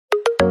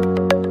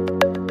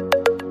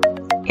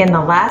In the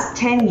last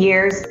 10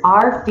 years,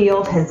 our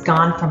field has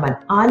gone from an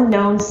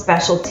unknown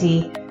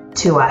specialty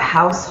to a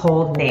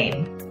household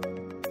name.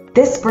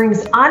 This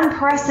brings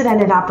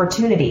unprecedented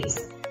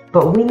opportunities,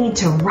 but we need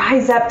to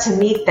rise up to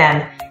meet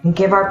them and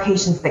give our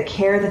patients the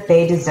care that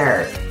they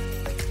deserve.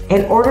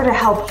 In order to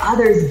help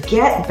others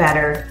get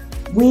better,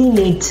 we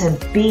need to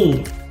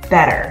be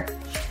better.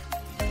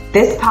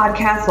 This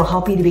podcast will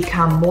help you to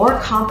become more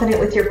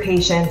confident with your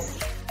patients,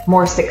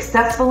 more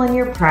successful in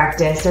your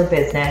practice or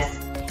business,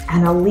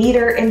 and a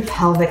leader in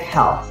pelvic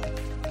health.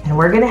 And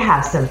we're going to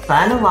have some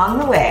fun along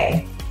the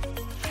way.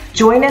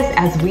 Join us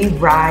as we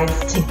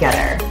rise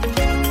together.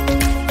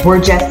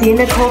 We're Jesse and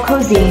Nicole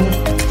Cozine,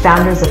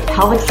 founders of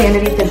Pelvic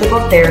Sanity Physical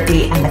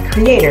Therapy and the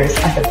creators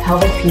of the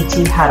Pelvic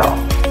PT Huddle.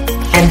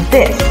 And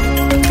this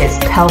is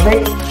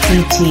Pelvic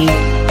PT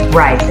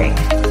Rising.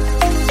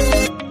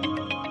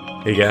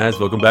 Hey guys,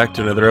 welcome back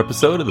to another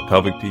episode of the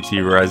Pelvic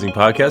PT Rising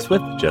podcast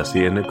with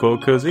Jesse and Nicole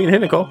Cozine. Hey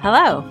Nicole.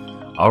 Hello.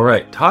 All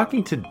right,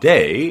 talking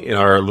today in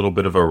our little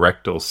bit of a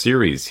rectal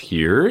series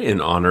here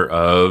in honor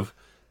of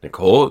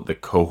Nicole. The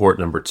cohort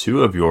number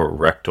 2 of your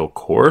rectal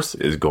course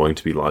is going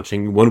to be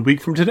launching 1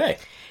 week from today.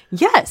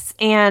 Yes,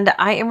 and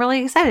I am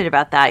really excited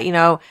about that. You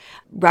know,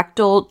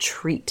 rectal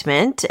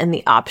treatment and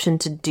the option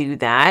to do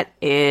that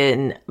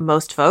in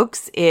most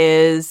folks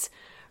is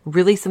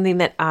really something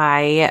that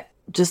I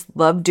just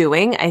love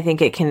doing. I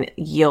think it can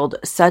yield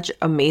such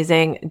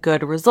amazing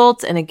good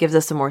results, and it gives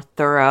us a more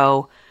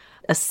thorough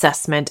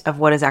assessment of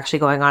what is actually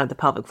going on at the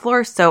pelvic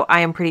floor. So I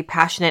am pretty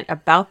passionate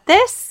about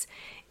this,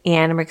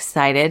 and I'm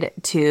excited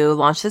to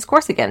launch this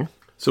course again.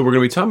 So we're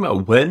going to be talking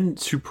about when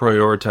to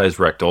prioritize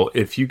rectal.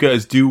 If you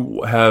guys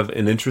do have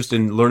an interest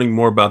in learning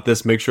more about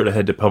this, make sure to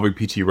head to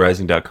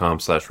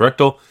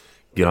pelvicptrising.com/rectal.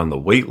 Get on the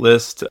wait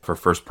list for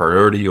first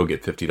priority. You'll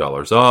get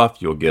 $50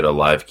 off. You'll get a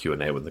live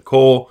Q&A with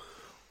Nicole.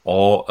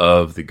 All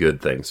of the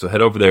good things. So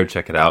head over there,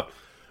 check it out.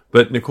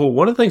 But Nicole,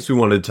 one of the things we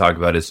wanted to talk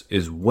about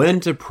is when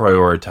to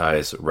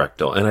prioritize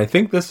rectal. And I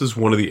think this is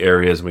one of the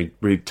areas,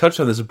 we touched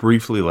on this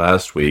briefly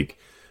last week,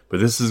 but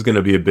this is going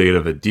to be a bit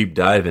of a deep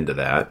dive into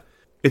that.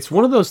 It's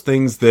one of those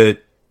things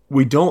that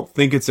we don't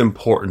think it's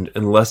important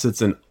unless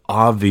it's an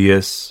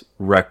obvious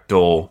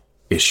rectal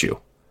issue.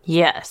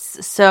 Yes.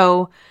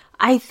 So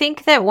I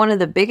think that one of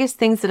the biggest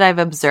things that I've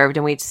observed,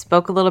 and we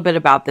spoke a little bit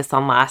about this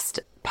on last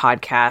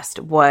podcast,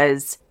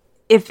 was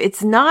if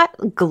it's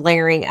not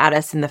glaring at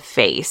us in the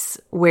face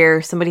where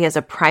somebody has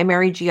a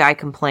primary GI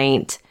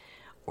complaint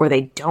or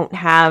they don't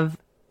have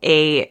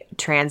a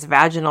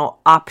transvaginal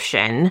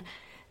option,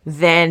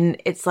 then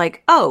it's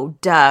like, oh,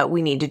 duh,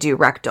 we need to do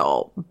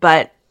rectal.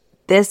 But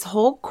this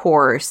whole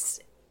course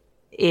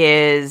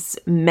is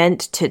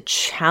meant to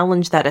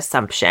challenge that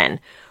assumption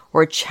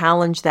or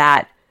challenge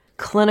that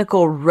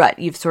clinical rut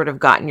you've sort of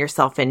gotten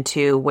yourself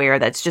into, where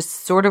that's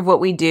just sort of what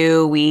we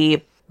do.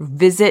 We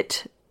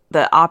visit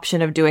the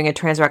option of doing a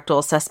transrectal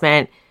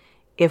assessment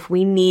if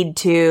we need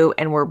to,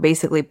 and we're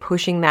basically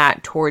pushing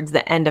that towards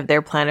the end of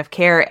their plan of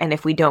care. And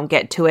if we don't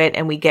get to it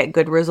and we get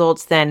good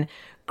results, then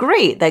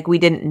great. Like, we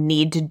didn't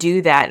need to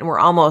do that. And we're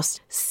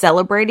almost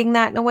celebrating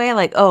that in a way,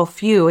 like, oh,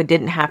 phew, I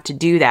didn't have to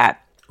do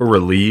that. Or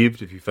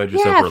relieved, if you find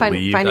yourself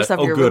relieved. Find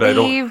yourself you're good,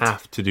 relieved. I don't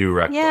have to do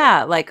rectal.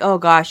 Yeah, like, oh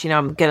gosh,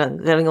 I'm getting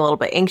a little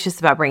bit anxious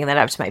about bringing that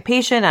up to my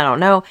patient. I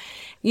don't know.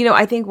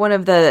 I think one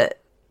of the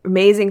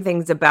amazing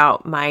things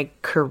about my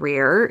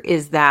career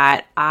is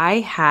that I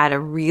had a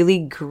really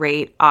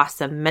great,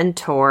 awesome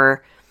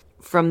mentor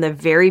from the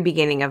very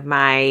beginning of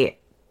my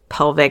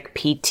pelvic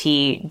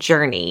PT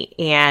journey.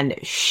 And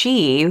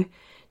she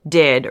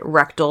did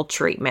rectal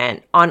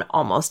treatment on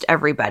almost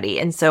everybody.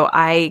 And so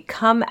I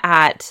come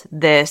at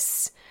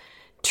this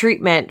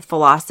treatment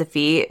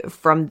philosophy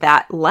from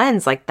that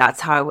lens. Like,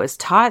 that's how I was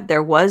taught.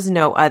 There was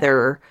no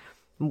other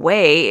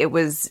way. It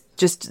was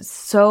just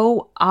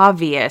so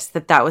obvious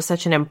that that was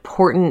such an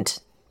important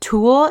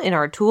tool in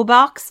our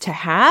toolbox to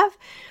have.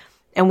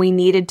 And we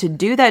needed to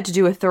do that, to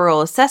do a thorough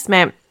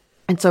assessment.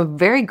 And so I'm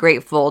very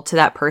grateful to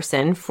that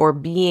person for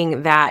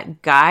being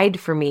that guide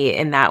for me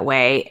in that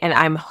way. And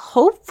I'm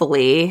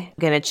hopefully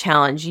going to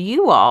challenge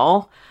you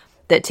all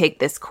that take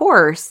this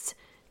course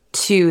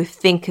to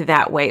think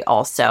that way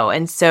also.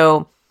 And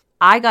so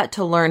I got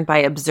to learn by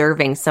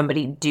observing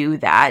somebody do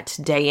that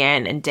day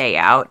in and day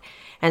out.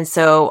 And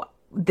so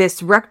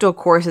this rectal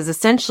course is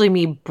essentially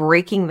me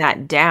breaking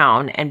that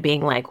down and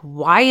being like,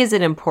 why is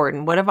it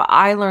important? What have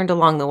I learned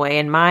along the way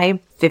in my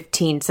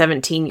 15,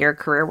 17-year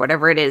career,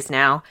 whatever it is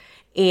now?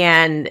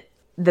 And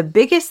the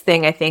biggest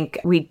thing I think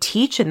we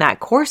teach in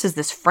that course is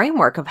this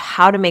framework of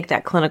how to make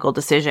that clinical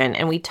decision.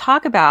 And we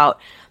talk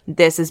about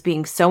this as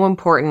being so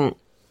important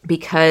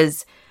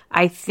because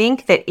I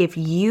think that if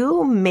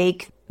you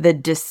make the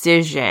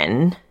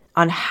decision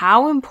on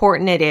how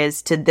important it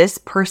is to this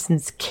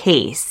person's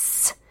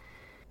case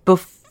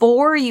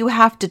before you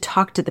have to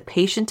talk to the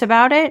patient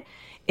about it,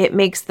 it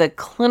makes the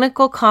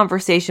clinical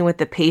conversation with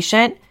the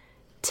patient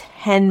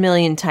 10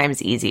 million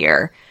times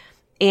easier.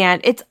 And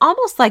it's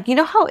almost like,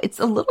 how it's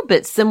a little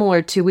bit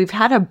similar to, we've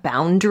had a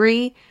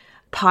boundary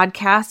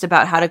podcast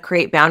about how to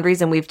create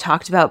boundaries, and we've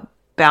talked about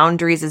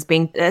boundaries as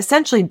being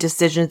essentially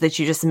decisions that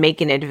you just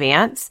make in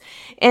advance.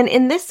 And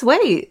in this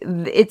way,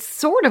 it's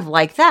sort of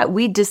like that.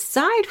 We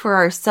decide for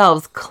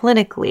ourselves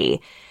clinically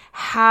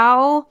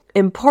how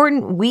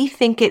important we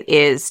think it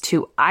is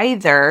to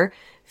either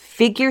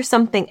figure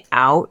something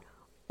out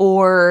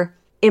or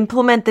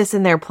implement this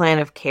in their plan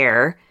of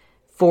care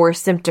for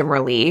symptom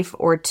relief,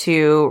 or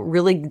to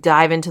really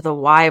dive into the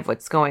why of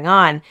what's going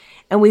on.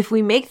 And if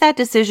we make that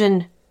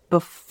decision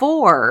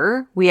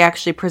before we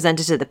actually present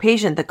it to the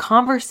patient, the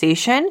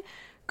conversation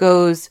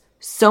goes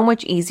so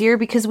much easier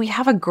because we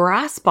have a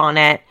grasp on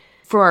it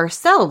for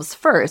ourselves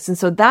first. And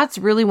so that's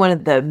really one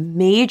of the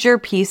major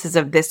pieces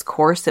of this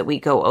course that we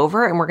go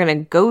over. And we're going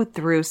to go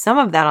through some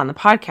of that on the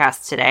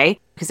podcast today,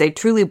 because I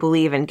truly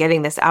believe in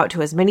getting this out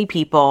to as many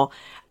people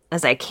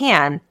as I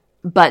can.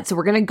 But so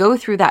we're going to go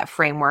through that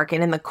framework.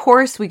 And in the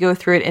course, we go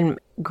through it in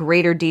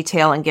greater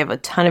detail and give a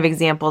ton of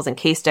examples and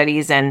case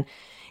studies and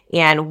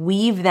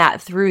weave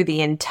that through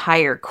the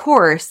entire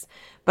course.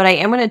 But I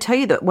am going to tell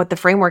you what the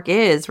framework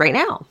is right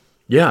now.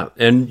 Yeah.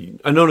 And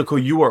I know, Nicole,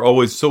 you are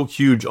always so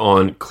huge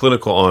on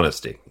clinical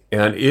honesty.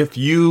 And if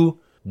you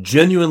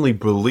genuinely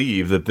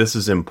believe that this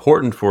is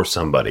important for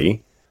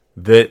somebody,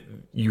 that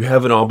you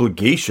have an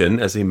obligation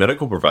as a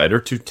medical provider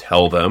to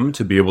tell them,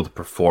 to be able to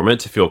perform it,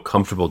 to feel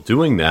comfortable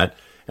doing that,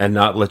 and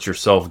not let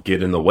yourself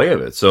get in the way of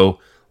it. So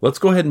let's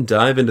go ahead and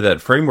dive into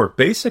that framework.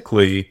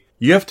 Basically,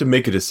 you have to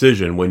make a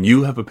decision when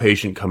you have a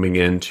patient coming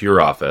into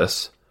your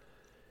office.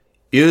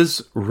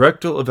 Is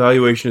rectal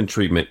evaluation and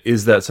treatment,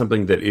 is that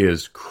something that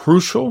is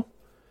crucial,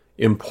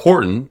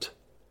 important,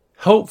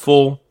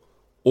 helpful,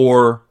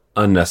 or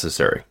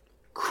unnecessary?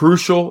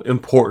 Crucial,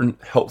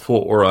 important, helpful,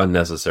 or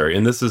unnecessary.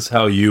 And this is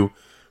how you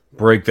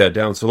break that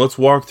down. So let's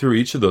walk through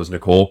each of those,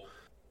 Nicole.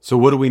 So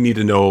what do we need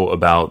to know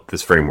about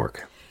this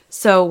framework?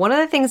 So one of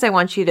the things I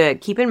want you to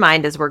keep in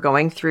mind as we're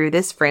going through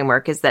this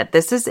framework is that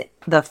this is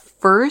the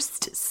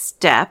first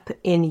step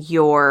in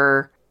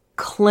your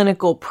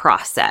clinical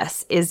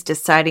process, is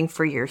deciding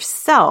for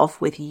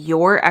yourself with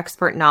your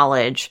expert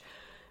knowledge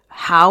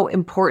how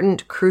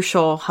important,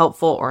 crucial,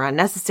 helpful, or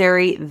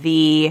unnecessary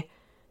the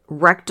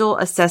rectal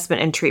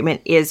assessment and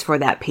treatment is for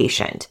that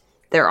patient.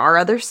 There are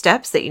other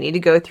steps that you need to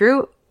go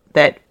through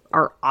that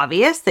are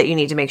obvious, that you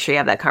need to make sure you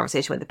have that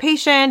conversation with the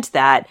patient,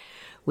 that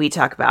we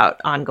talk about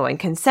ongoing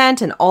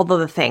consent and all of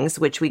the things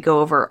which we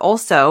go over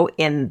also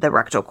in the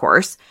rectal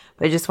course.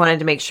 But I just wanted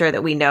to make sure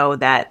that we know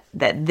that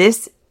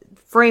this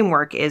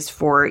framework is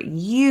for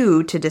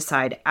you to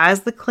decide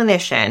as the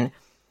clinician,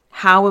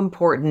 how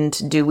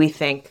important do we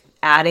think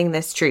adding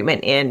this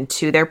treatment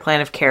into their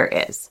plan of care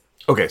is.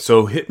 Okay,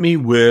 so hit me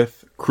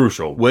with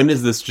crucial. When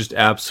is this just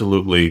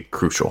absolutely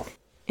crucial?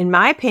 In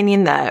my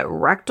opinion, the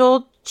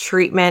rectal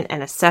treatment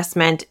and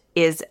assessment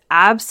is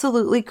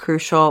absolutely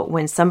crucial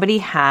when somebody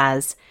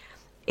has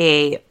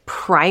a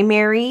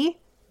primary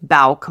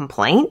bowel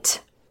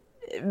complaint.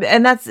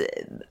 And that's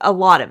a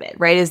lot of it,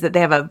 right? Is that they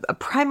have a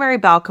primary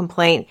bowel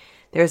complaint.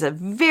 There's a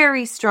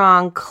very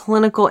strong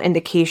clinical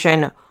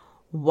indication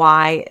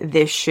why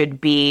this should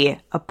be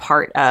a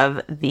part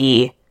of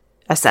the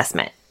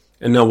assessment.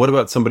 And now what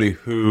about somebody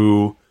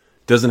who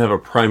doesn't have a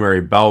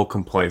primary bowel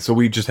complaint? So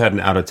we just had an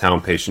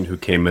out-of-town patient who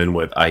came in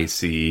with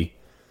IC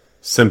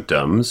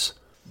symptoms.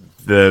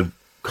 The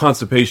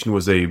constipation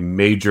was a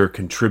major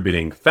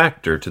contributing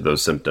factor to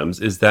those symptoms.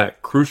 Is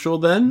that crucial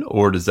then,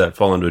 or does that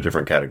fall into a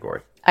different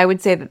category? I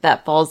would say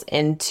that falls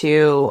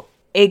into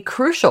a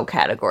crucial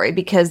category,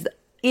 because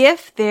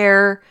if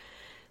their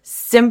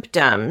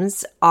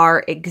symptoms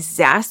are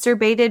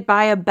exacerbated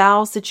by a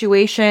bowel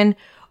situation,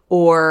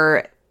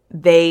 or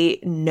they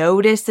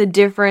notice a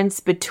difference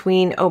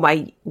between,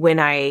 when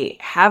I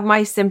have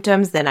my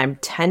symptoms, then I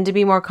tend to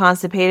be more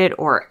constipated,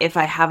 or if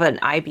I have an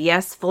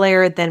IBS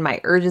flare, then my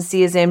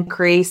urgency is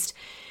increased.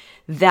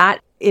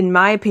 That, in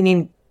my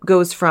opinion,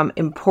 goes from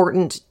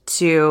important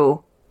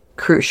to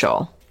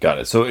crucial. Got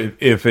it. So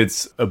if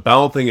it's a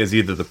bowel thing is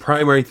either the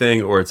primary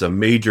thing or it's a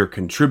major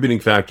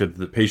contributing factor that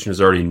the patient has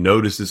already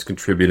noticed is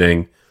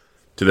contributing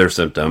to their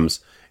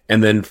symptoms.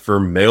 And then for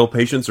male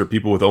patients or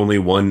people with only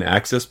one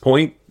access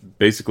point,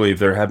 basically if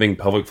they're having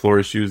pelvic floor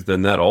issues,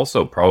 then that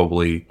also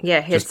probably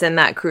hits in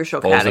that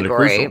crucial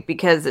category,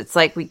 because it's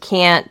like we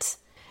can't,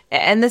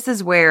 and this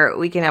is where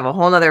we can have a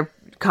whole nother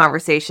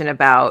conversation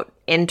about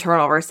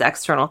internal versus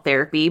external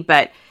therapy.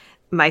 But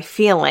my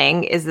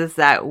feeling is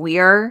that we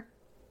are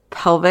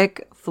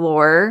pelvic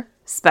floor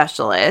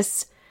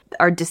specialists.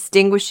 Our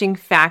distinguishing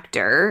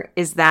factor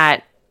is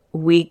that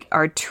we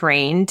are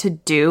trained to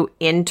do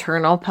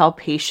internal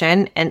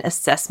palpation and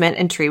assessment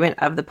and treatment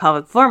of the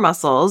pelvic floor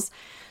muscles.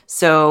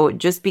 So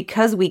just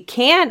because we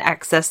can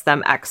access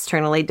them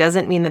externally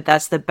doesn't mean that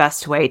that's the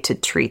best way to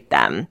treat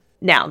them.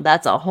 Now,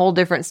 that's a whole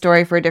different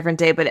story for a different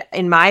day. But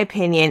in my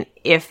opinion,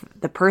 if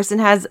the person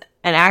has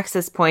an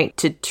access point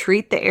to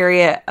treat the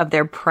area of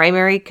their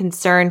primary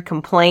concern,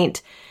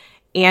 complaint,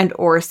 and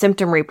or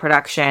symptom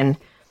reproduction,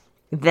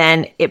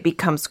 then it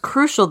becomes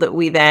crucial that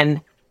we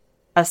then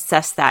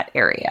assess that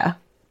area.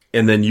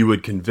 And then you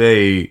would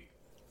convey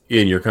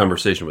in your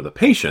conversation with a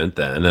patient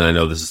then, and I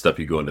know this is stuff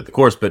you go into the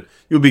course, but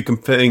you'll be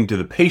conveying to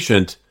the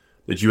patient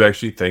that you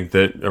actually think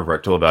that a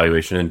rectal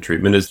evaluation and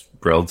treatment is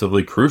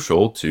relatively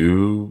crucial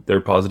to their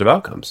positive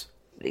outcomes.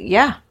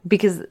 Yeah,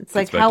 because it's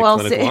like, how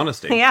else?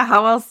 Honesty. Yeah,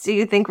 how else do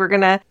you think we're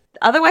gonna?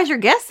 Otherwise, you're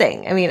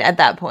guessing. I mean, at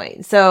that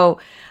point. So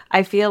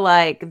I feel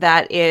like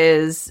that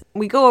is,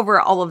 we go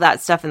over all of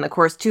that stuff in the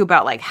course too,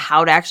 about like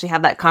how to actually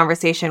have that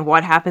conversation.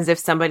 What happens if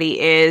somebody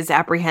is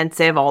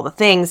apprehensive? All the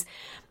things,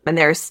 and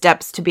there are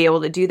steps to be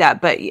able to do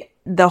that. But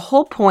the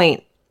whole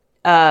point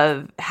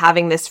of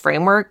having this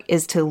framework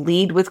is to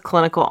lead with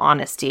clinical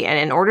honesty. And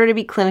in order to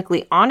be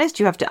clinically honest,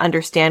 you have to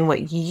understand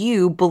what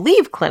you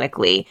believe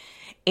clinically.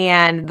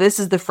 And this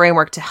is the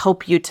framework to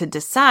help you to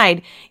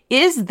decide,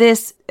 is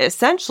this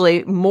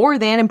essentially more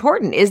than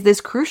important? Is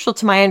this crucial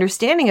to my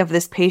understanding of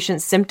this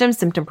patient's symptoms,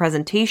 symptom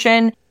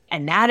presentation,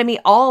 anatomy,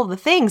 all of the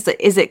things?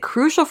 Is it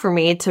crucial for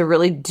me to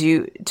really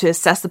to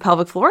assess the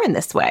pelvic floor in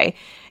this way?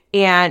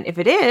 And if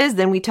it is,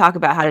 then we talk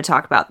about how to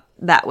talk about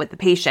that with the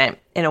patient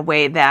in a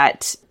way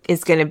that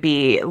is going to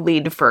be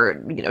lead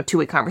for,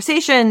 two-way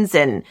conversations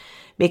and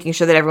making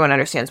sure that everyone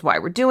understands why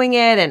we're doing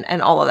it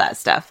and all of that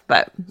stuff.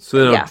 But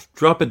so yeah,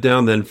 drop it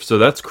down then. So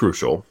that's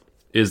crucial,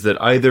 is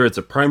that either it's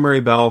a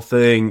primary bowel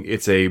thing,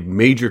 it's a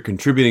major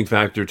contributing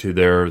factor to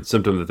their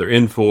symptom that they're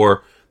in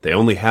for, they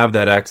only have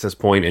that access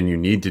point and you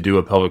need to do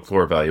a pelvic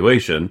floor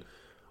evaluation.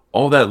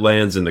 All that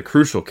lands in the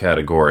crucial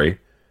category.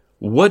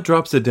 What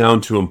drops it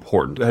down to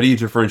important? How do you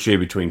differentiate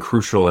between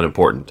crucial and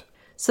important?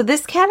 So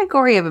this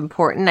category of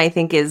important, I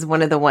think, is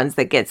one of the ones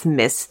that gets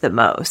missed the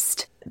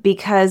most,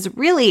 because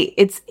really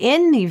it's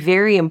in the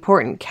very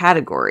important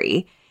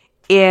category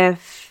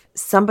if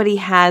somebody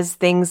has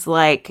things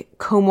like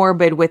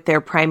comorbid with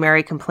their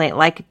primary complaint,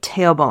 like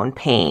tailbone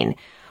pain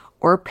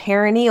or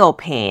perineal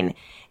pain.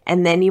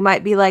 And then you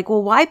might be like,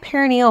 well, why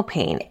perineal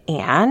pain?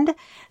 And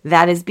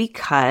that is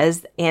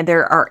because, and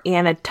there are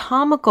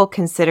anatomical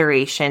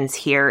considerations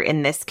here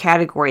in this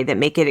category that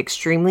make it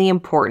extremely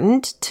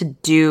important to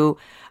do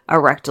a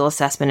rectal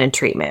assessment and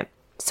treatment.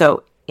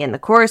 So in the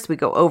course, we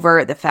go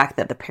over the fact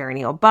that the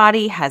perineal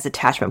body has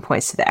attachment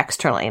points to the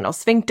external anal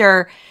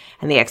sphincter,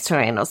 and the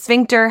external anal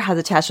sphincter has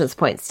attachment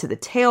points to the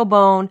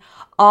tailbone,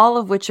 all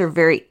of which are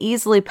very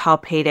easily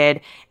palpated,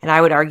 and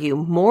I would argue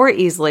more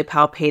easily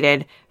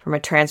palpated from a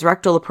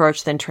transrectal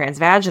approach than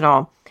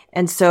transvaginal.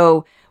 And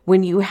so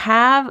when you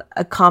have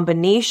a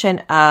combination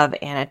of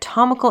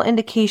anatomical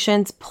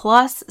indications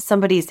plus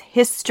somebody's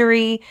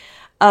history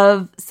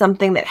of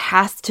something that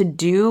has to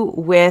do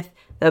with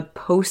the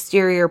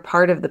posterior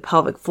part of the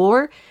pelvic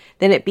floor,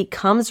 then it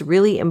becomes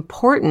really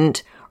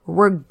important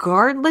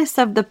regardless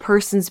of the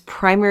person's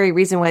primary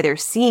reason why they're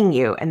seeing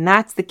you. And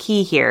that's the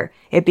key here.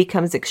 It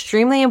becomes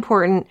extremely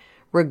important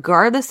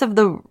regardless of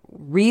the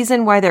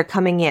reason why they're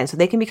coming in. So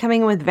they can be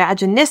coming in with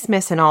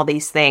vaginismus and all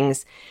these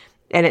things,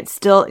 and it's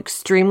still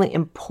extremely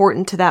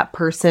important to that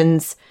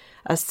person's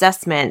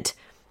assessment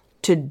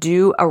to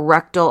do a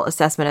rectal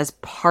assessment as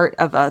part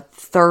of a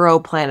thorough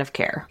plan of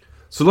care.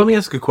 So let me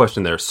ask a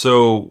question there.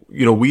 So,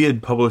 we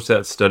had published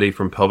that study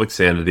from Pelvic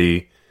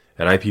Sanity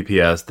at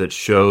IPPS that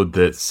showed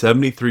that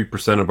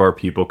 73% of our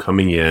people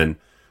coming in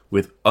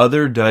with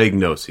other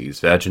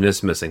diagnoses,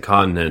 vaginismus,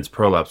 incontinence,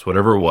 prolapse,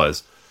 whatever it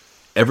was,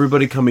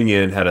 everybody coming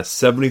in had a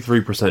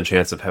 73%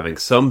 chance of having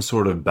some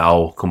sort of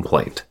bowel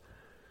complaint.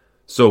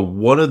 So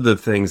one of the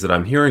things that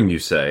I'm hearing you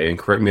say, and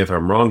correct me if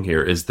I'm wrong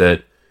here, is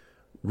that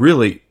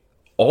really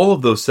all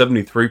of those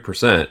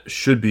 73%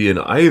 should be in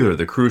either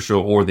the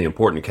crucial or the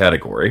important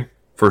category.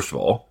 First of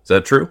all, is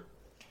that true?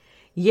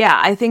 Yeah,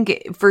 I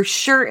think for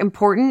sure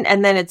important.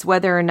 And then it's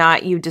whether or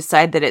not you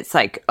decide that it's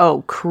like,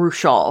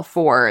 crucial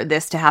for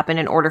this to happen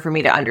in order for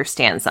me to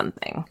understand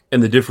something.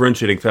 And the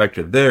differentiating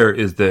factor there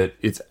is that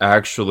it's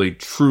actually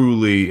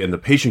truly, and the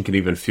patient can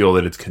even feel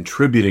that it's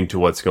contributing to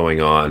what's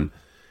going on,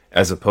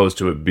 as opposed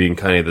to it being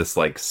kind of this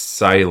like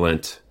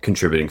silent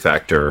contributing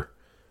factor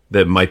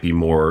that might be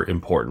more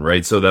important,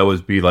 right? So that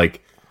would be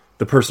like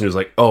the person who's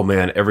like, oh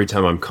man, every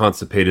time I'm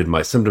constipated,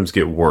 my symptoms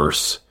get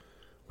worse,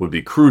 would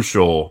be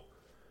crucial.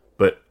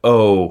 But,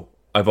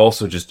 I've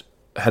also just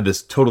had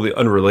this totally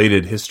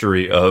unrelated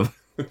history of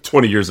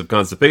 20 years of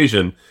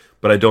constipation,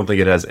 but I don't think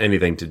it has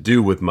anything to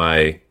do with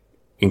my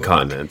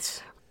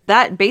incontinence.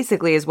 That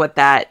basically is what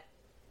that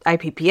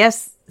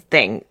IPPS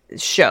thing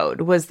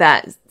showed, was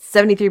that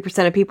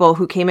 73% of people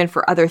who came in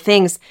for other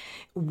things,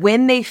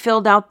 when they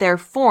filled out their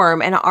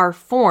form, and our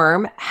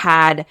form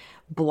had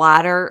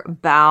bladder,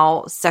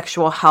 bowel,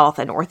 sexual health,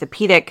 and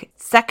orthopedic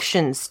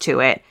sections to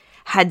it,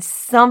 had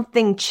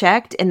something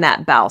checked in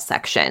that bowel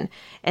section.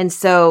 And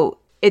so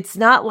it's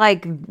not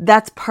like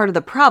that's part of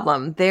the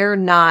problem. They're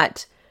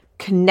not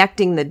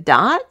connecting the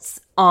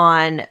dots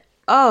on,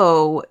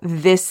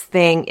 this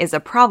thing is a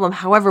problem.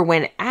 However,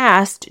 when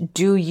asked,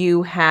 do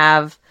you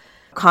have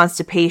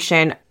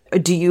constipation?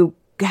 Do you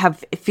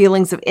have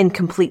feelings of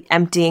incomplete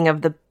emptying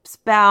of the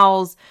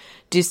bowels?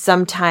 Do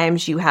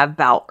sometimes you have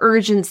bowel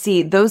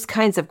urgency? Those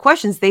kinds of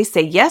questions they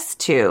say yes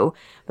to,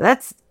 but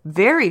that's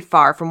very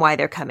far from why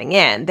they're coming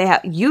in. They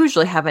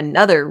usually have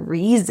another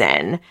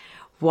reason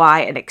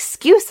why, an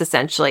excuse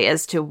essentially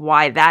as to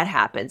why that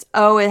happens.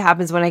 Oh, it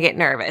happens when I get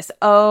nervous.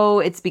 Oh,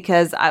 it's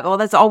because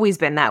that's always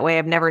been that way.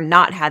 I've never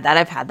not had that.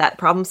 I've had that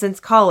problem since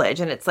college.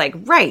 And it's like,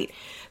 right.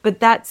 But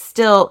that's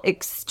still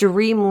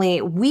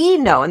extremely, we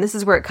know, and this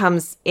is where it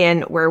comes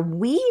in, where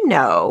we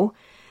know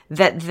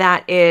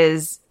that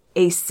is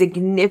a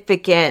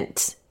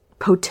significant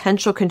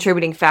potential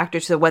contributing factor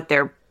to what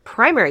their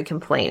primary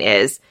complaint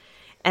is.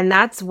 And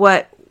that's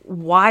why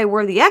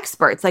we're the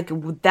experts. Like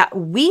that,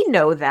 we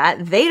know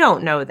that, they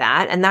don't know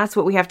that. And that's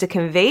what we have to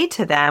convey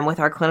to them with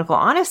our clinical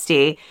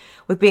honesty,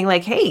 with being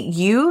like, hey,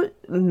 you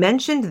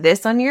mentioned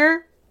this on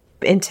your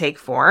intake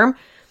form.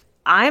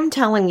 I'm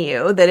telling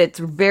you that it's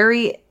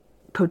very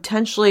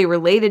potentially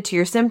related to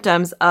your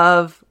symptoms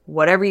of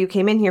whatever you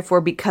came in here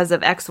for because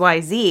of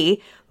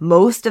XYZ.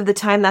 Most of the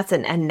time, that's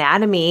an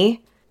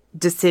anatomy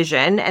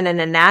decision and an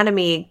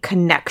anatomy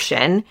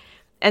connection.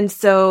 And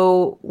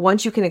so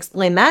once you can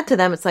explain that to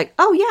them, it's like,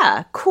 oh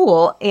yeah,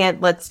 cool.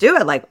 And let's do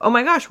it. Like, oh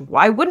my gosh,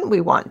 why wouldn't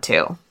we want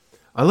to?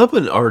 I love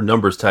when our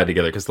numbers tie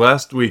together, because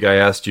last week I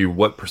asked you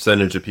what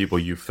percentage of people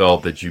you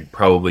felt that you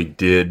probably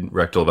did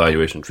rectal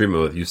evaluation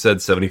treatment with. You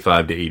said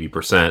 75 to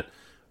 80%,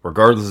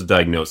 regardless of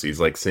diagnoses,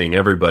 like seeing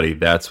everybody,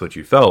 that's what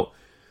you felt.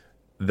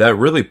 That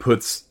really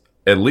puts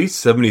at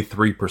least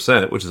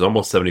 73%, which is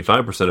almost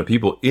 75% of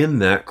people in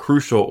that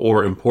crucial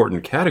or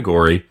important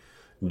category,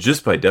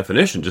 just by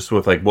definition, just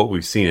with like what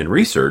we've seen in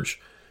research.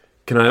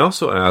 Can I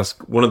also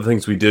ask, one of the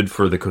things we did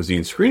for the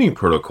Cosine screening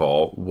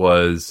protocol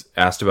was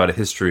asked about a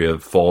history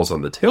of falls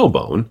on the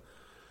tailbone,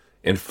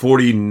 and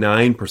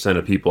 49%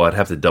 of people, I'd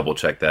have to double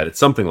check that, it's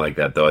something like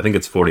that though, I think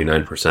it's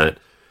 49%,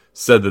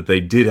 said that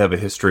they did have a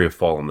history of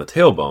fall on the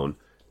tailbone.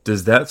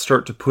 Does that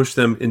start to push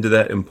them into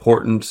that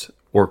important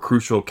or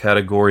crucial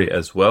category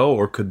as well,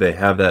 or could they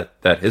have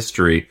that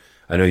history?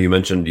 I know you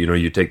mentioned,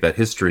 you take that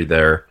history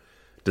there.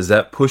 Does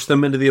that push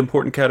them into the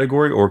important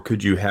category, or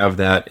could you have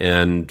that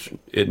and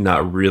it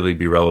not really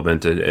be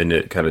relevant and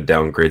it kind of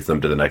downgrades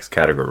them to the next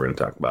category we're going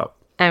to talk about?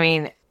 I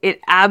mean, it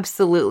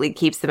absolutely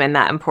keeps them in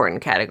that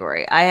important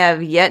category. I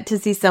have yet to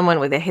see someone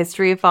with a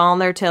history of fall on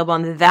their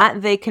tailbone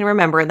that they can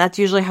remember, and that's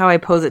usually how I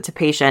pose it to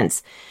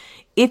patients.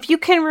 If you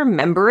can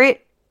remember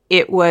it,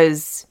 it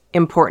was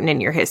important in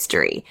your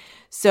history.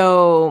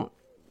 So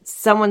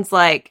someone's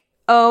like,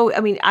 oh, I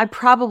mean, I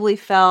probably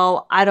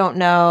fell, I don't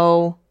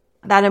know,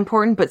 that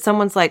important, but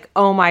someone's like,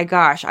 oh my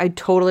gosh, I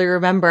totally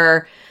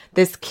remember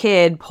this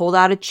kid pulled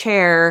out a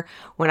chair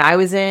when I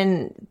was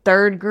in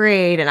 3rd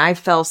grade and I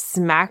fell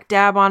smack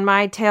dab on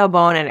my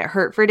tailbone and it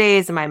hurt for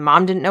days and my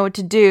mom didn't know what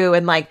to do.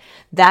 And like,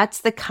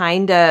 that's the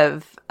kind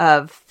of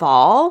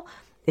fall.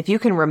 If you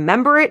can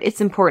remember it,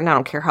 it's important. I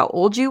don't care how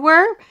old you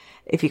were.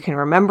 If you can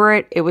remember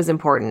it, it was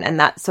important.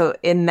 And so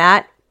in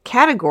that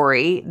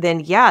category, then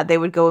yeah, they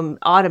would go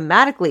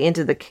automatically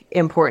into the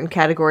important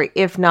category,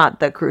 if not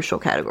the crucial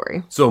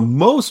category. So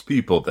most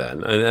people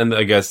then, and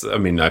I guess, I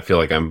mean, I feel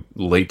like I'm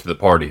late to the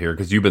party here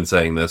because you've been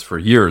saying this for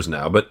years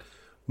now, but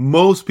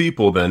most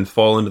people then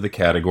fall into the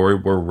category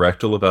where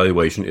rectal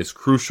evaluation is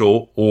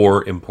crucial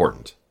or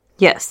important.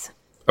 Yes.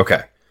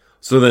 Okay.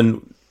 So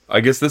then I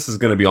guess this is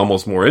going to be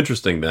almost more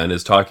interesting then,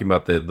 is talking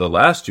about the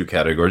last two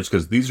categories,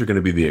 because these are going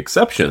to be the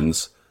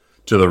exceptions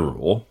to the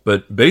rule.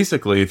 But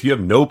basically, if you have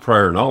no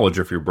prior knowledge,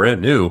 or if you're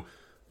brand new,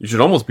 you should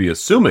almost be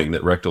assuming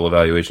that rectal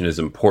evaluation is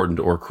important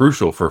or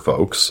crucial for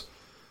folks.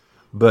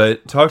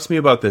 But talk to me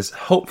about this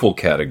helpful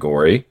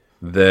category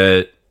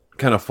that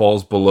kind of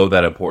falls below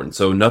that importance.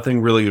 So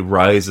nothing really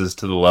rises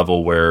to the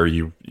level where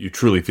you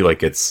truly feel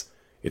like it's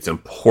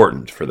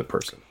important for the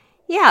person.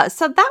 Yeah,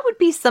 so that would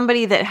be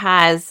somebody that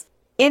has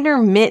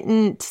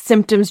intermittent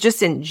symptoms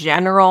just in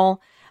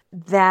general,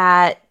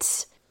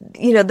 that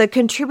the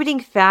contributing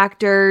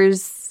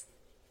factors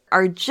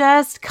are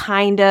just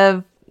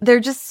they're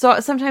just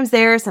sometimes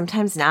there,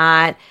 sometimes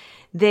not.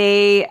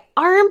 They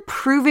are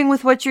improving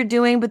with what you're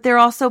doing, but they're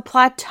also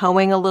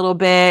plateauing a little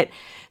bit.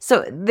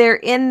 So they're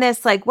in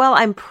this like, well,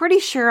 I'm pretty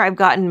sure I've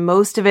gotten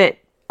most of it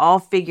all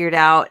figured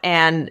out,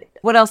 and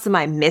what else am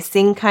I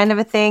missing kind of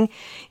a thing.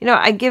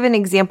 I give an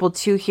example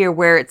too here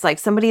where it's like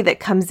somebody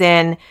that comes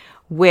in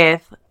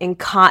with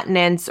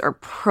incontinence or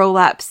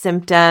prolapse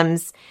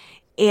symptoms,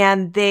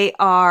 and they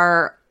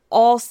are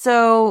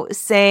also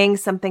saying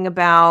something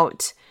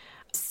about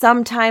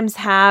sometimes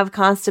have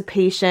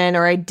constipation,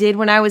 or I did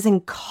when I was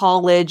in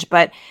college,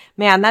 but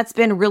man, that's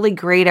been really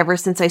great ever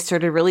since I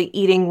started really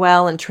eating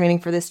well and training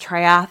for this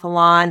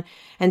triathlon.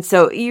 And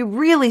so you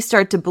really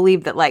start to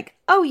believe that like,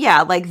 oh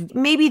yeah, like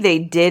maybe they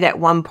did at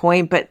one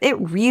point, but it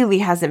really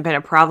hasn't been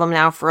a problem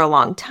now for a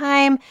long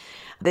time.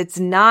 That's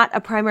not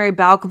a primary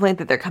bowel complaint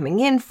that they're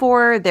coming in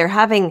for. They're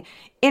having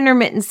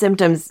intermittent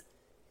symptoms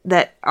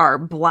that are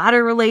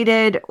bladder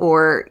related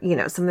or,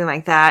 something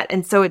like that.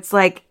 And so it's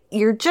like,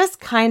 you're just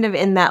kind of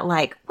in that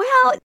like,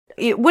 well,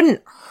 it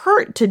wouldn't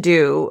hurt to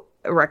do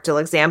a rectal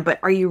exam, but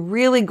are you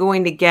really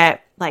going to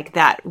get like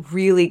that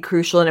really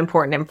crucial and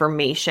important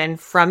information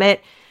from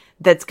it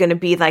that's going to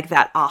be like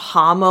that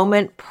aha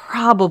moment?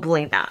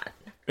 Probably not.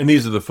 And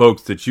these are the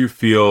folks that you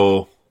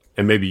feel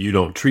and maybe you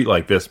don't treat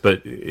like this,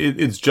 but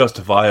it's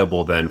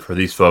justifiable then for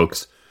these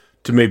folks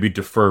to maybe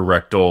defer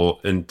rectal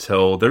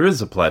until there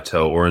is a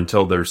plateau or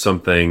until there's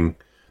something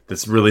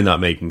that's really not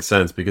making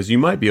sense, because you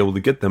might be able to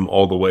get them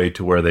all the way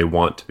to where they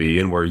want to be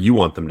and where you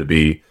want them to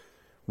be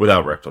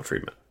without rectal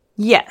treatment.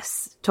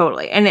 Yes,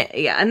 totally. And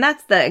and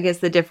that's I guess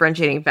the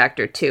differentiating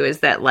factor too, is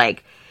that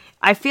like,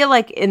 I feel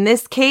like in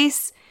this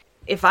case,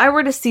 if I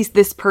were to see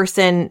this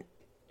person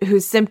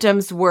whose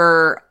symptoms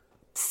were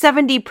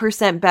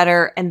 70%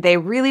 better and they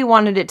really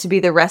wanted it to be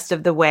the rest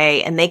of the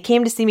way, and they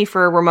came to see me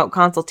for a remote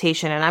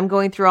consultation, and I'm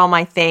going through all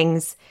my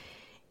things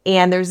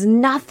and there's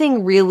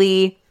nothing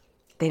really,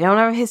 they don't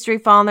have a history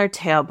of falling their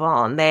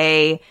tailbone,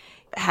 they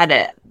had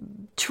a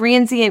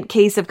transient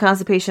case of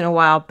constipation a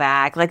while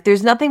back, like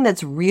there's nothing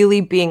that's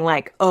really being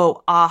like,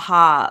 oh,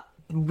 aha,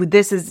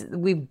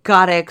 we've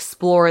got to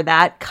explore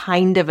that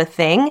kind of a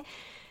thing,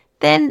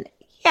 then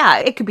yeah,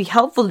 it could be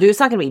helpful to do. It's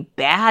not going to be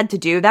bad to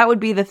do. That would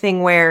be the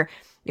thing where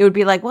it would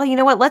be like, well, you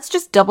know what? Let's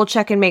just double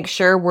check and make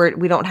sure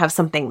we don't have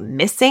something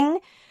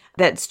missing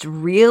that's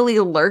really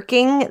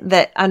lurking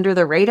that under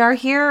the radar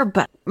here.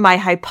 But my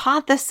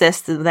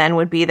hypothesis then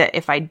would be that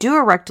if I do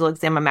a rectal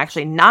exam, I'm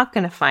actually not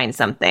going to find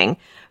something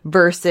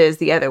versus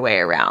the other way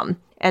around.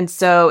 And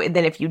so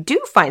then if you do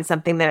find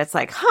something, then it's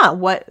like,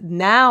 what?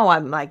 Now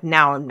I'm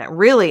not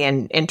really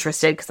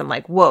interested, because I'm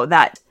like, whoa,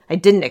 I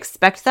didn't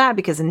expect that,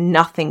 because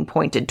nothing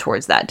pointed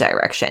towards that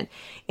direction.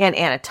 And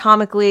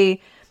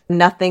anatomically,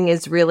 nothing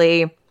is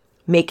really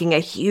making a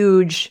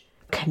huge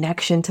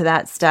connection to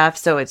that stuff.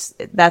 So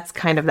that's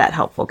kind of that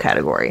helpful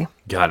category.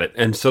 Got it.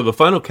 And so the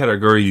final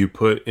category you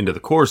put into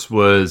the course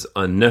was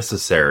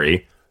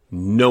unnecessary.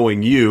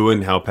 Knowing you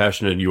and how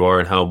passionate you are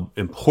and how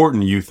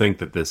important you think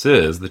that this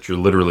is, that you're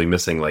literally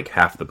missing like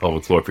half the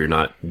pelvic floor if you're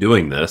not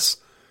doing this,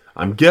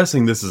 I'm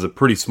guessing this is a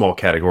pretty small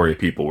category of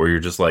people where you're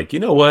just like, you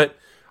know what?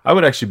 I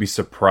would actually be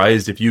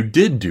surprised if you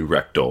did do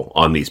rectal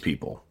on these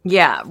people.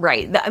 Yeah,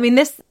 right. I mean,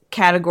 this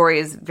category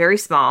is very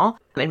small,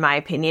 in my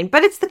opinion,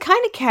 but it's the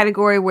kind of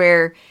category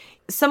where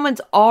someone's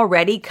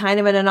already kind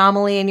of an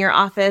anomaly in your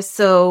office.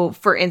 So,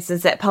 for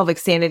instance, at Pelvic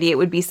Sanity, it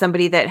would be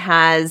somebody that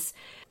has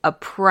a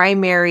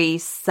primary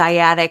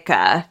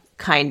sciatica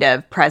kind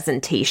of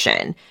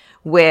presentation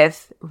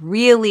with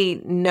really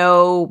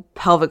no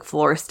pelvic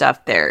floor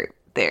stuff.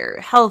 They're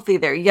healthy,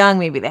 they're young,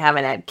 maybe they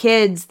haven't had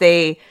kids,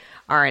 they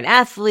are an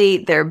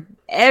athlete,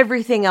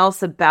 everything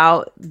else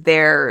about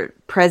their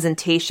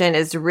presentation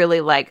is really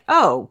like,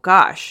 oh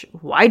gosh,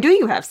 why do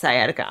you have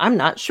sciatica? I'm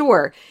not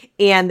sure.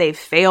 And they've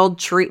failed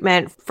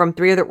treatment from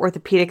 3 other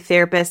orthopedic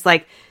therapists.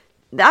 Like,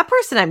 that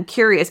person, I'm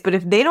curious, but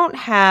if they don't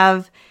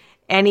have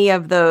any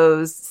of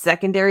those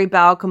secondary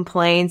bowel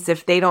complaints,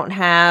 if they don't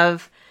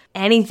have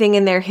anything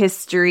in their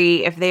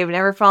history, if they've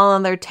never fallen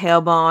on their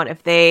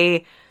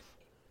tailbone,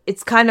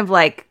 it's kind of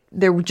like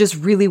there just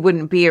really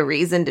wouldn't be a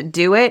reason to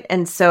do it.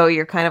 And so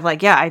you're kind of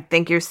like, yeah, I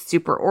think you're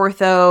super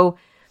ortho.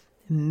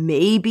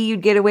 Maybe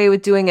you'd get away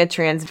with doing a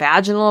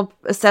transvaginal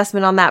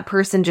assessment on that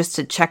person just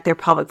to check their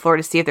pelvic floor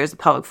to see if there's a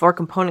pelvic floor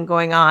component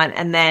going on.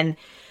 And then,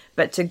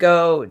 but to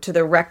go to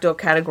the rectal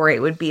category,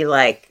 it would be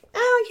like,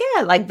 oh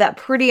yeah, like that,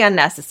 pretty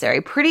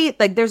unnecessary,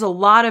 like there's a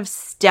lot of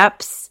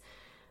steps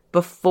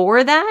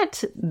before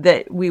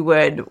that we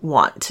would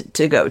want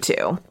to go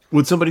to.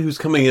 Would somebody who's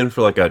coming in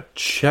for like a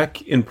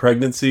check in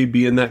pregnancy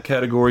be in that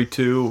category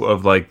too?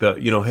 Of like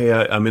hey,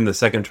 I'm in the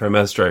second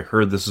trimester. I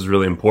heard this is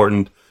really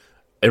important.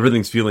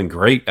 Everything's feeling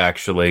great,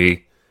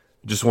 actually.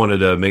 Just wanted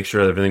to make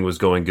sure everything was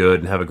going good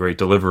and have a great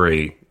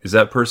delivery. Is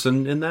that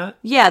person in that?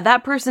 Yeah,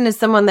 that person is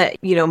someone that,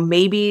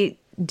 maybe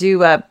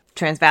do a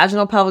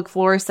transvaginal pelvic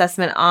floor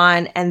assessment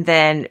on, and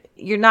then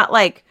you're not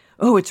like,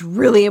 oh, it's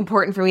really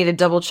important for me to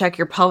double check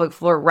your pelvic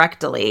floor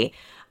rectally,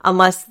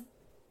 unless,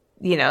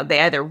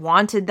 they either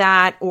wanted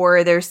that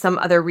or there's some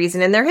other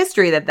reason in their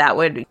history that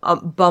would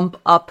bump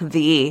up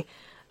the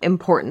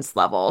importance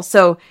level.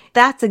 So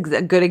that's a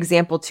good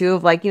example too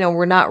of like,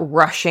 we're not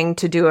rushing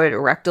to do a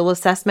rectal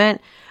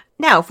assessment.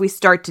 Now, if we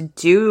start to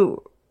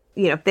do,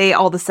 if they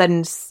all of a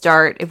sudden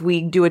if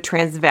we do a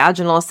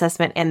transvaginal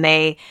assessment and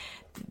they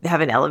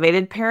have an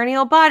elevated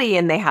perineal body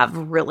and they have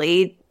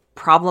really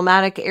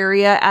problematic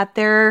area at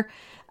their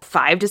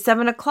 5 to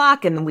 7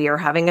 o'clock, and we are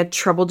having a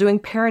trouble doing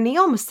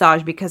perineal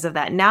massage because of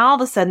that. Now, all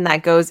of a sudden,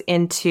 that goes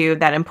into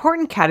that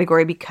important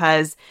category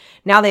because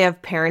now they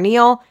have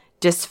perineal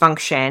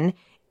dysfunction,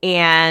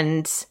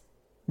 and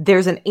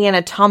there's an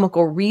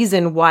anatomical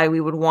reason why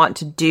we would want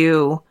to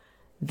do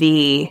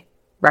the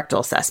rectal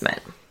assessment.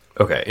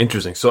 Okay,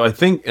 interesting. So I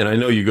think, and I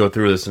know you go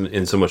through this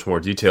in so much more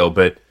detail,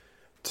 but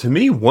to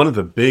me, one of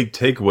the big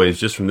takeaways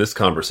just from this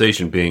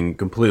conversation, being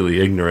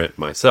completely ignorant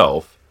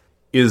myself,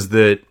 is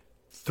that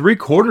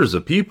 3/4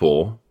 of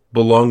people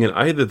belong in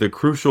either the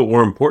crucial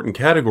or important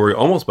category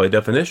almost by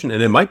definition,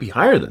 and it might be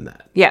higher than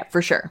that. Yeah,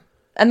 for sure.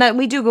 And that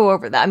we do go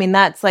over that. I mean,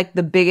 that's like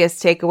the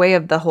biggest takeaway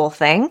of the whole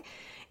thing,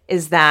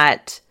 is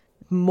that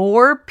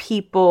more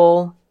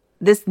people,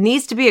 this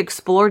needs to be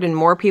explored in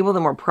more people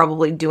than we're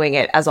probably doing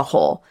it as a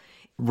whole.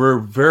 We're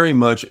very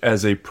much,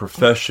 as a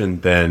profession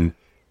then,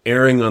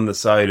 erring on the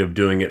side of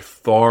doing it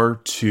far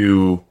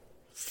too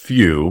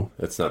few.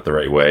 That's not the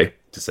right way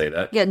to say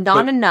that. Yeah,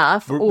 not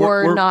enough,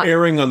 we're not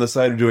erring on the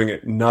side of doing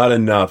it not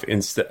enough.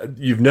 Instead,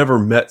 you've never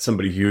met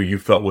somebody who you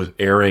felt was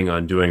erring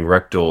on doing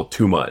rectal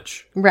too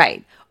much.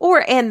 Right.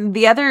 And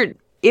the other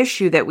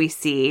issue that we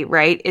see,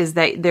 right, is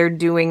that they're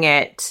doing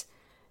it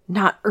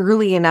not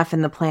early enough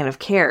in the plan of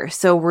care.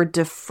 So we're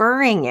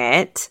deferring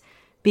it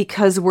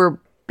because we're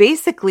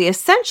basically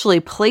essentially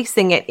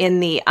placing it in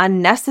the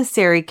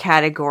unnecessary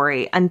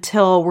category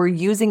until we're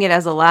using it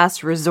as a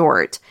last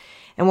resort.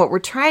 And what we're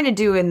trying to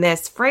do in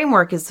this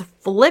framework is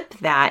flip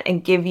that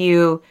and give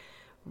you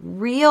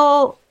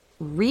real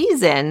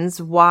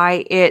reasons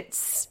why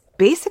it's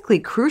basically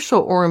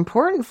crucial or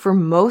important for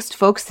most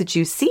folks that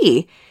you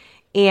see.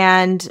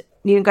 And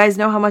you guys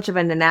know how much of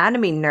an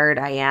anatomy nerd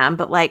I am,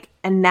 but like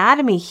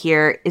anatomy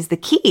here is the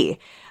key.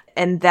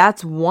 And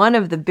that's one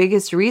of the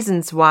biggest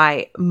reasons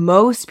why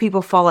most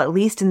people fall at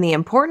least in the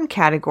important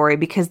category,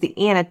 because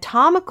the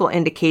anatomical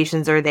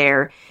indications are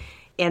there.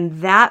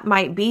 And that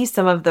might be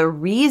some of the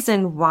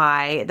reason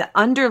why, the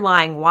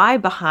underlying why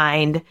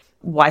behind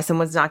why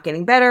someone's not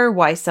getting better,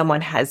 why someone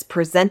has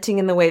presenting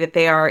in the way that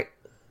they are,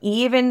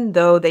 even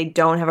though they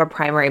don't have a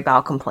primary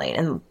bowel complaint.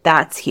 And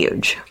that's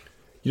huge.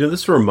 You know,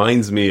 this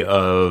reminds me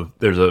of,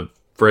 there's a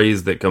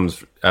phrase that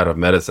comes out of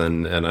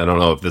medicine, and I don't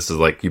know if this is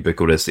like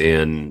ubiquitous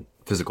in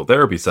physical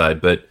therapy side,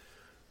 but,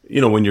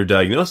 you know, when you're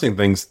diagnosing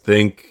things,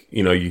 think,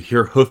 you know, you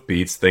hear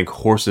hoofbeats, think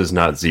horses,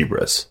 not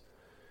zebras.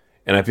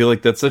 And I feel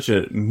like that's such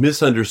a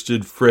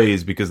misunderstood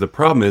phrase, because the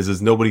problem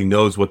is nobody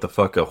knows what the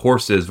fuck a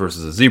horse is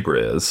versus a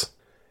zebra is.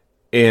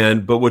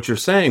 But what you're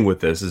saying with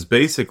this is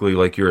basically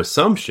like your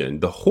assumption,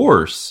 the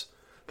horse,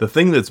 the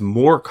thing that's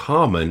more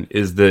common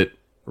is that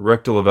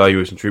rectal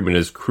evaluation treatment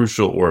is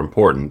crucial or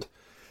important.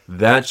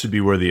 That should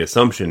be where the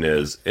assumption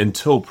is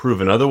until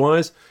proven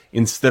otherwise,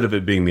 instead of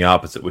it being the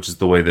opposite, which is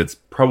the way that's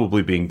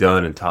probably being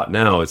done and taught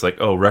now. It's like,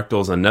 oh,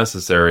 rectal is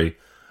unnecessary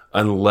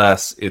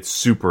unless it's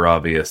super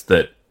obvious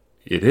that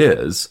it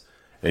is.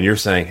 And you're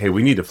saying, hey,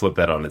 we need to flip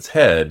that on its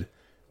head.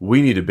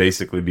 We need to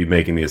basically be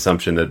making the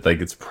assumption that like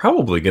it's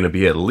probably going to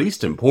be at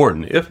least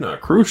important, if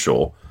not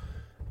crucial,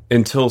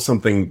 until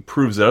something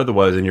proves it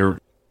otherwise. And you're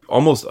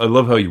almost, I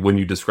love how when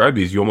you describe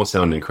these, you almost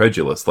sound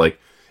incredulous. Like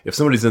if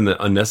somebody's in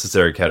the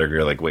unnecessary category,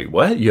 you're like, wait,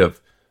 what? You have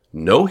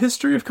no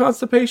history of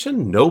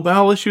constipation? No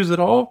bowel issues at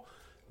all?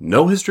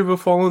 No history of a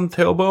fallen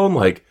tailbone?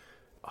 Like,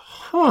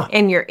 huh.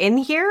 And you're in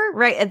here,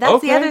 right? And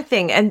that's the other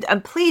thing. And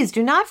please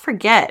do not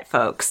forget,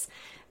 folks,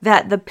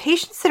 that the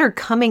patients that are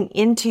coming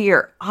into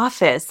your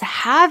office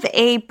have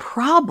a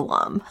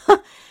problem.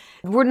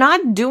 We're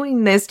not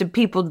doing this to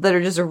people that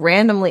are just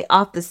randomly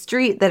off the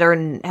street that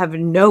have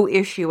no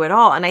issue at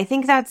all. And I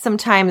think that's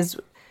sometimes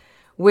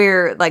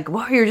where like,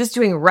 well, you're just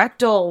doing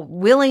rectal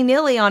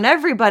willy-nilly on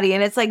everybody.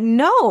 And it's like,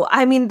 no,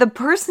 I mean, the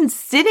person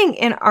sitting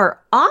in our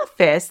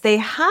office, they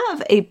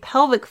have a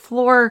pelvic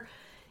floor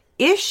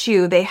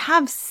issue. They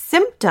have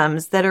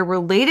symptoms that are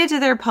related to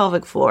their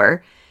pelvic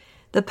floor.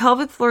 The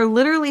pelvic floor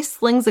literally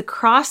slings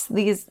across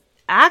these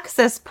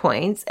access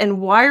points. And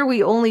why are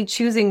we only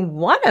choosing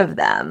one of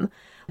them?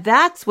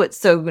 That's what's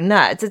so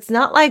nuts. It's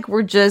not like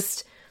we're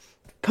just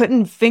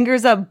putting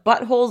fingers up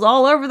buttholes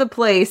all over the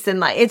place. And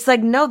like, it's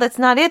like, no, that's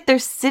not it. They're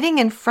sitting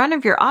in front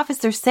of your office.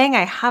 They're saying,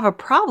 I have a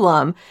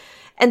problem.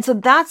 And so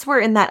that's where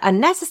in that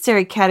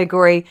unnecessary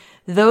category,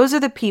 those are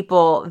the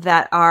people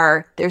that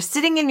they're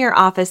sitting in your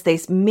office. They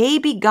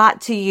maybe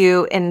got to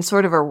you in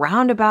sort of a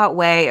roundabout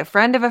way. A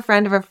friend of a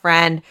friend of a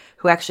friend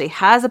who actually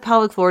has a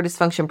pelvic floor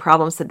dysfunction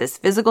problem said this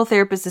physical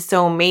therapist is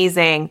so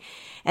amazing.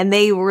 And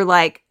they were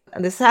like,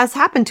 this has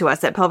happened to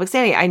us at Pelvic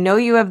Sanity. I know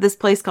you have this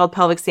place called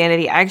Pelvic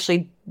Sanity. I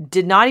actually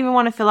did not even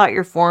want to fill out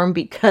your form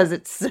because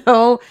it's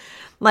so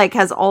like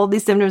has all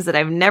these symptoms that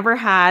I've never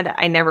had.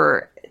 I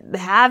never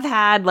have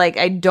had, like,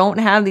 I don't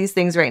have these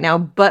things right now,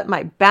 but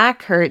my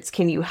back hurts.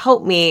 Can you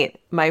help me?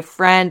 My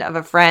friend of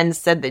a friend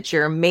said that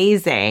you're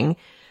amazing.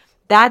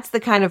 That's the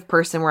kind of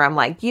person where I'm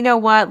like, you know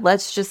what?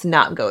 Let's just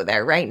not go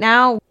there right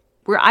now.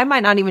 Where I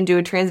might not even do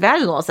a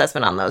transvaginal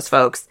assessment on those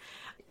folks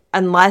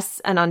unless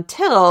and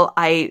until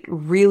I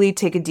really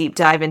take a deep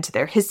dive into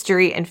their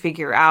history and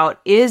figure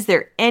out, is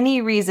there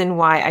any reason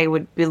why I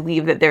would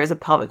believe that there's a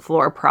pelvic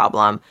floor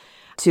problem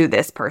to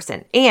this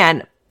person?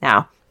 And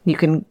now you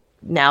can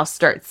now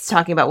start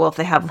talking about, well, if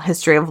they have a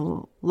history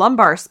of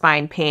lumbar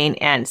spine pain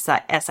and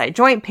SI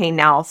joint pain,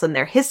 now all of a sudden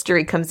their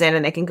history comes in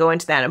and they can go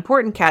into that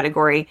important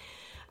category.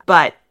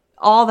 But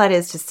all that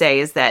is to say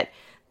is that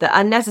the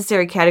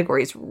unnecessary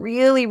category is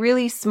really,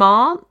 really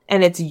small.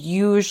 And it's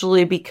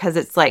usually because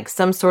it's like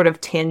some sort of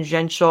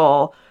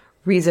tangential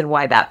reason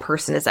why that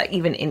person is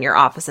even in your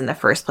office in the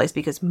first place.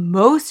 Because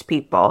most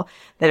people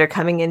that are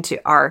coming into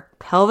our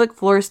pelvic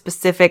floor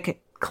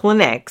specific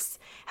clinics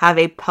have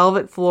a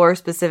pelvic floor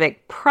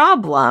specific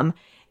problem.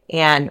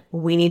 And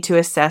we need to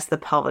assess the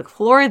pelvic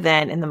floor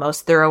then in the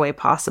most thorough way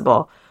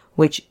possible,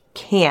 which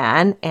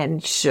can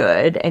and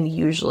should and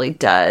usually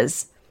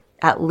does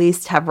at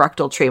least have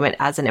rectal treatment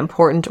as an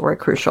important or a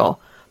crucial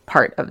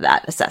part of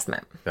that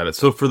assessment. Got it.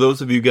 So for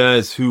those of you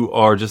guys who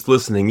are just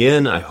listening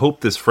in, I hope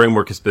this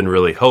framework has been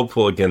really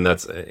helpful. Again,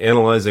 that's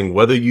analyzing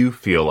whether you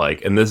feel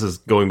like, and this is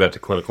going back to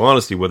clinical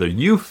honesty, whether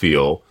you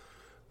feel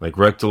like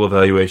rectal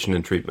evaluation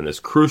and treatment is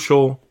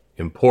crucial,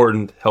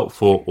 important,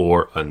 helpful,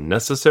 or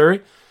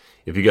unnecessary.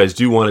 If you guys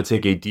do want to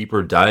take a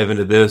deeper dive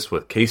into this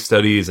with case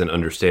studies and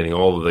understanding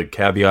all of the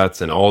caveats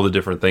and all the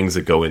different things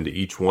that go into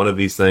each one of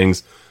these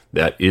things,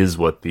 that is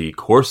what the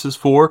course is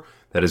for.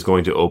 That is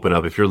going to open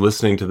up. If you're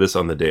listening to this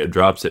on the day it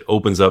drops, it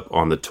opens up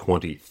on the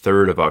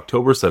 23rd of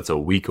October, so that's a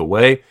week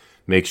away.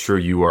 Make sure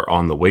you are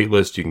on the wait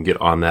list. You can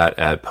get on that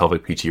at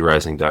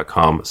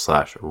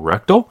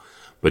pelvicptrising.com/rectal,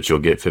 but you'll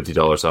get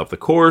 $50 off the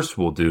course.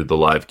 We'll do the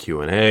live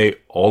Q&A,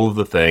 all of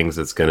the things.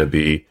 It's going to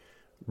be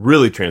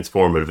really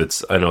transformative.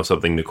 It's, I know,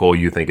 something, Nicole,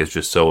 you think is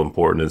just so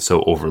important and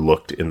so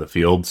overlooked in the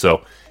field.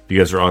 So if you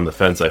guys are on the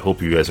fence, I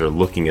hope you guys are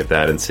looking at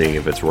that and seeing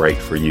if it's right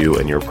for you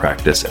and your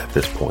practice at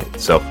this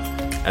point. So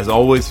as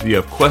always, if you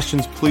have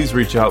questions, please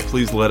reach out.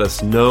 Please let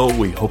us know.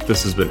 We hope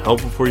this has been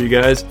helpful for you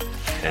guys.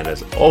 And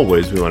as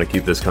always, we want to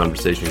keep this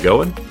conversation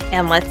going.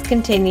 And let's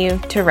continue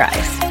to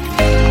rise.